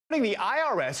The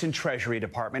IRS and Treasury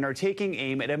Department are taking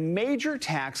aim at a major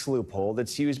tax loophole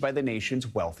that's used by the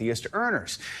nation's wealthiest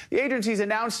earners. The agencies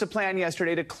announced a plan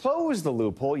yesterday to close the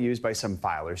loophole used by some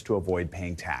filers to avoid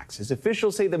paying taxes.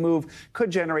 Officials say the move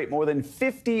could generate more than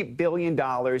 $50 billion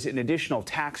in additional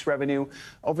tax revenue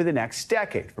over the next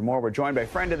decade. For more, we're joined by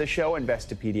friend of the show,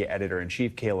 Investopedia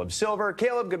editor-in-chief Caleb Silver.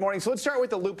 Caleb, good morning. So let's start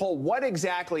with the loophole. What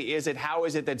exactly is it? How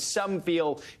is it that some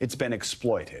feel it's been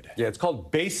exploited? Yeah, it's called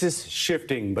basis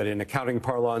shifting, but in accounting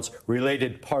parlance,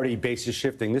 related party basis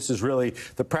shifting. This is really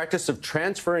the practice of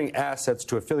transferring assets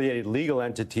to affiliated legal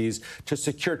entities to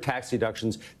secure tax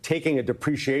deductions, taking a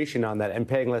depreciation on that and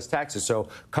paying less taxes. So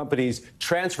companies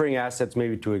transferring assets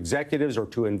maybe to executives or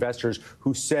to investors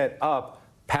who set up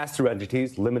pass-through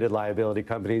entities, limited liability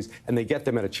companies, and they get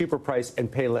them at a cheaper price and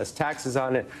pay less taxes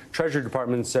on it. Treasury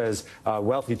Department says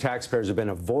wealthy taxpayers have been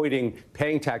avoiding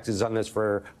paying taxes on this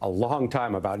for a long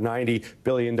time, about $90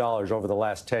 billion over the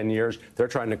last 10 years. They're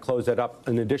trying to close that up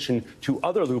in addition to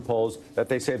other loopholes that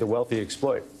they say the wealthy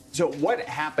exploit. So what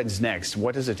happens next?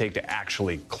 What does it take to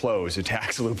actually close a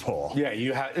tax loophole?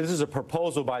 Yeah, this is a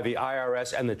proposal by the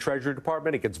IRS and the Treasury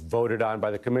Department. It gets voted on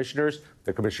by the commissioners.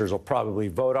 The commissioners will probably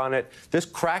vote on it. This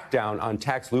crackdown on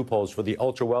tax loopholes for the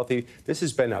ultra-wealthy, this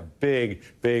has been a big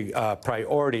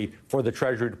priority for the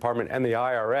Treasury Department and the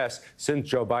IRS since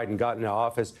Joe Biden got into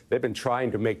office. They've been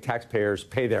trying to make taxpayers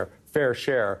pay their fair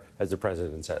share, as the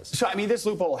president says. So, I mean, this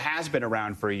loophole has been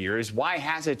around for years. Why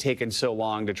has it taken so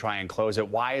long to try and close it?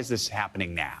 Why is this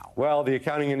happening now? Well, the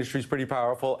accounting industry is pretty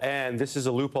powerful, and this is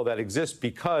a loophole that exists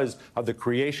because of the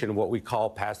creation of what we call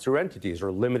pass-through entities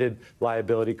or limited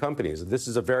liability companies. This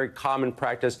is a very common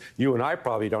practice. You and I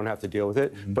probably don't have to deal with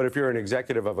it, but if you're an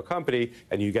executive of a company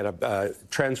and you get a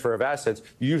transfer of assets,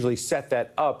 you usually set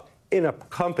that up in a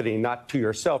company, not to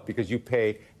yourself, because you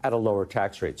pay at a lower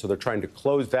tax rate. So they're trying to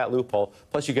close that loophole.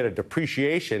 Plus, you get a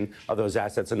depreciation of those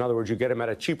assets. In other words, you get them at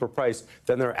a cheaper price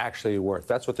than they're actually worth.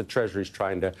 That's what the Treasury's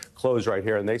trying to close right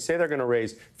here. And they say they're going to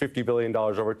raise $50 billion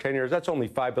over 10 years. That's only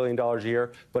 $5 billion a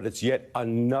year, but it's yet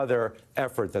another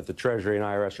effort that the Treasury and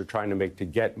IRS are trying to make to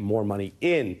get more money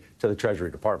in to the Treasury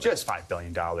Department. Just $5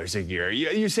 billion a year.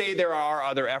 You say there are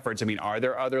other efforts. I mean, are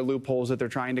there other loopholes that they're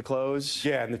trying to close?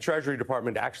 Yeah, and the Treasury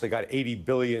Department actually got $80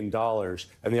 billion, and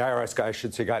the IRS guys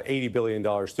should say got $80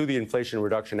 billion through the Inflation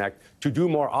Reduction Act to do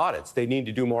more audits. They need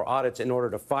to do more audits in order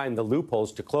to find the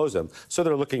loopholes to close them. So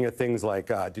they're looking at things like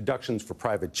deductions for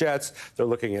private jets. They're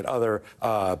looking at other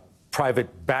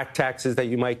private back taxes that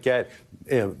you might get,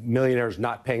 millionaires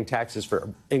not paying taxes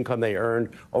for income they earned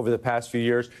over the past few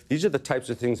years. These are the types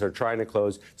of things they're trying to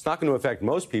close. It's not going to affect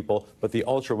most people, but the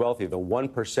ultra-wealthy, the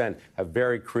 1%, have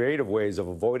very creative ways of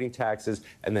avoiding taxes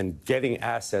and then getting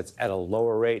assets at a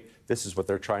lower rate. This is what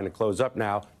they're trying to close up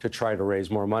now to try to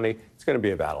raise more money. It's going to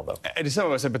be a battle, though. And some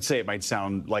of us would say it might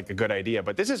sound like a good idea,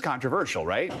 but this is controversial,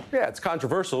 right? Yeah, it's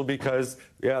controversial because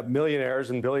millionaires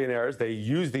and billionaires, they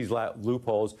use these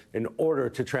loopholes in order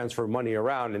to transfer money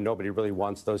around, and nobody really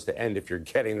wants those to end if you're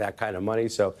getting that kind of money.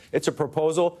 So it's a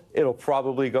proposal. It'll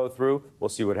probably go through. We'll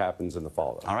see what happens in the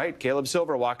fall, though. All right, Caleb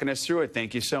Silver walking us through it.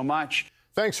 Thank you so much.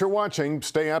 Thanks for watching.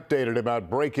 Stay updated about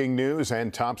breaking news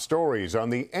and top stories on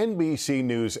the NBC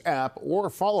News app or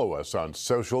follow us on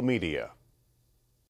social media.